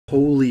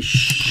Holy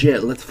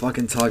shit, let's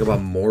fucking talk about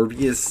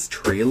Morbius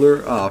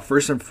trailer.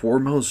 First and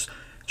foremost,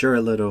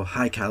 Jared Leto,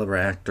 high caliber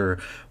actor.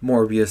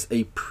 Morbius,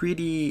 a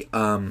pretty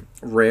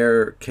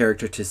rare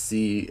character to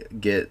see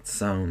get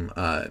some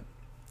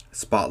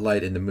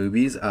spotlight in the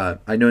movies.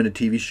 I know in the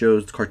TV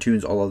shows,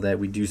 cartoons, all of that,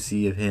 we do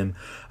see of him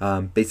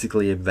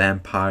basically a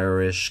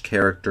vampire-ish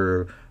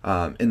character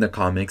in the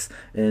comics,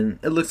 and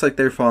it looks like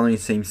they're following the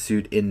same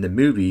suit in the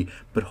movie.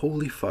 But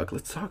holy fuck,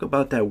 let's talk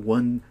about that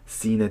one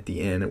scene at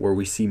the end where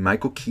we see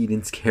Michael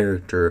Keaton's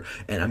character,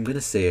 and I'm gonna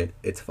say it,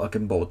 it's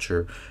fucking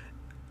Vulture,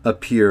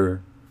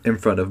 appear in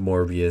front of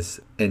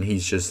Morbius, and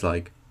he's just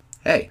like,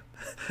 hey.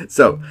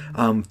 So,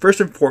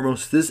 first and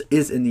foremost, this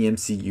is in the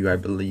MCU, I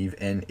believe,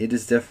 and it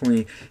is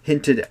definitely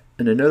hinted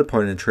in another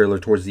part in the trailer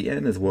towards the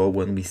end as well,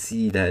 when we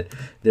see that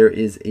there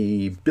is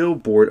a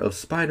billboard of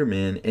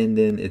Spider-Man, and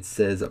then it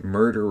says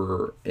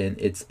murderer, and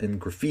it's in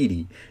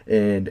graffiti.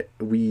 And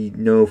we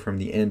know from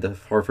the end of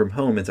Far From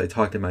Home, as I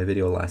talked in my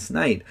video last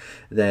night,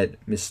 that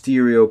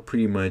Mysterio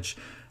pretty much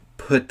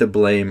put the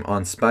blame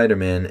on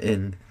Spider-Man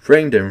and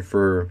framed him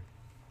for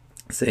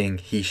saying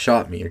he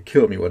shot me or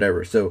killed me,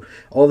 whatever. So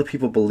all the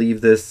people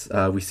believe this.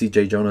 We see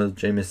J. Jonah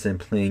Jameson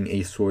playing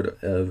a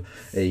sort of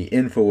a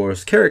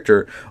Infowars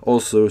character,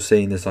 also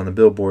saying this on the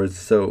billboards.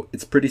 So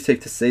it's pretty safe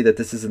to say that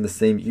this is in the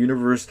same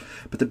universe,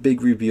 but the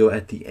big reveal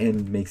at the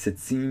end makes it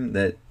seem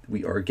that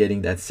we are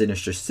getting that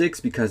Sinister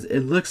Six, because it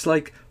looks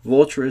like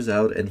Vulture is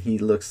out and he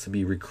looks to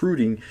be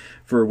recruiting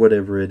for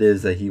whatever it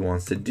is that he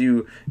wants to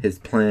do, his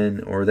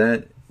plan or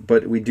that.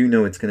 But we do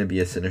know it's going to be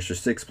a Sinister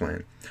Six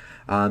plan.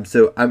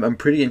 So I'm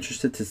pretty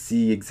interested to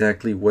see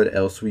exactly what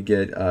else we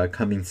get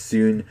coming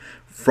soon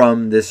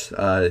from this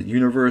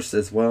universe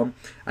as well.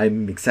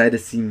 I'm excited to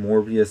see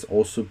Morbius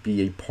also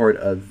be a part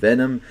of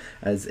Venom,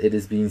 as it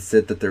is being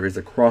said that there is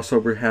a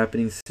crossover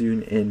happening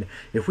soon. And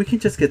if we can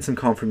just get some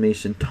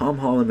confirmation, Tom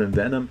Holland and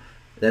Venom,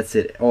 that's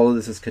it. All of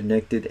this is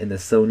connected, and the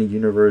Sony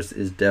universe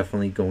is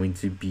definitely going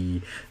to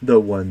be the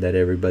one that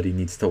everybody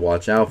needs to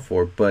watch out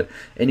for. But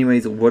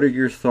anyways, what are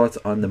your thoughts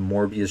on the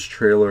Morbius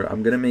trailer?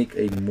 I'm going to make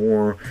a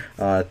more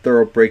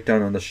thorough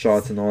breakdown on the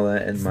shots and all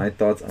that, and my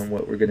thoughts on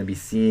what we're going to be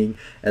seeing,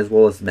 as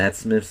well as Matt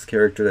Smith's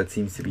character that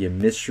seems to be a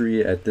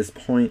mystery at this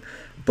point.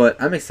 But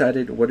I'm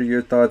excited. What are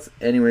your thoughts?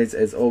 Anyways,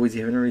 as always, if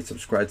you haven't already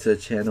subscribed to the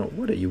channel,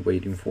 what are you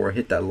waiting for?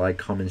 Hit that like,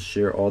 comment,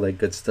 share, all that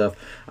good stuff.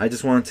 I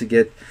just wanted to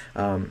get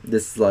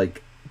this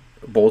like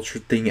Vulture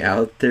thing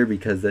out there,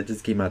 because that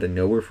just came out of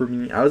nowhere for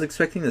me. I was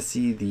expecting to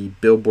see the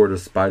billboard of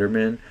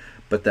Spider-Man,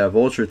 but that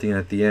Vulture thing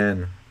at the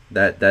end,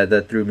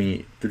 that threw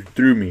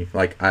me.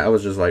 Like, I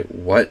was just like,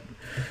 what?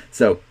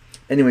 So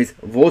anyways,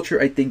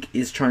 Vulture, I think,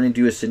 is trying to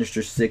do a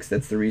Sinister Six.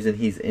 That's the reason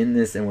he's in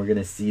this, and we're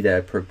gonna see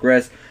that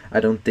progress. I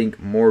don't think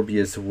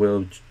Morbius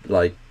will,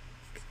 like,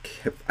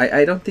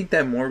 I don't think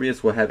that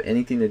Morbius will have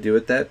anything to do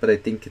with that, but I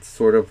think it's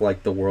sort of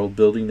like the world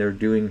building they're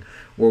doing,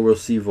 where we'll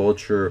see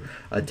Vulture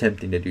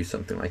attempting to do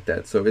something like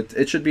that. So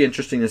it should be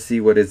interesting to see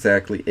what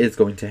exactly is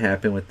going to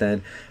happen with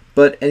that.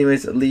 But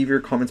anyways, leave your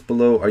comments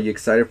below. Are you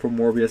excited for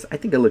Morbius? I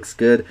think it looks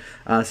good.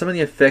 Some of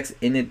the effects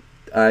in it,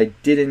 I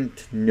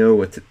didn't know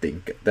what to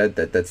think.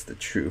 That's the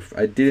truth.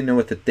 I didn't know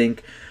what to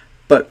think,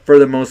 but for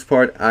the most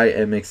part, I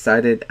am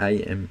excited. I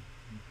am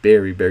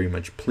very, very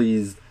much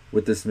pleased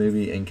with this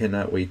movie and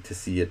cannot wait to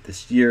see it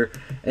this year.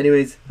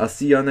 Anyways, I'll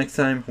see y'all next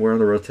time. We're on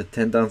the road to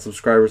 10,000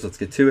 subscribers. Let's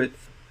get to it.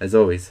 As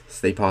always,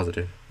 stay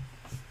positive.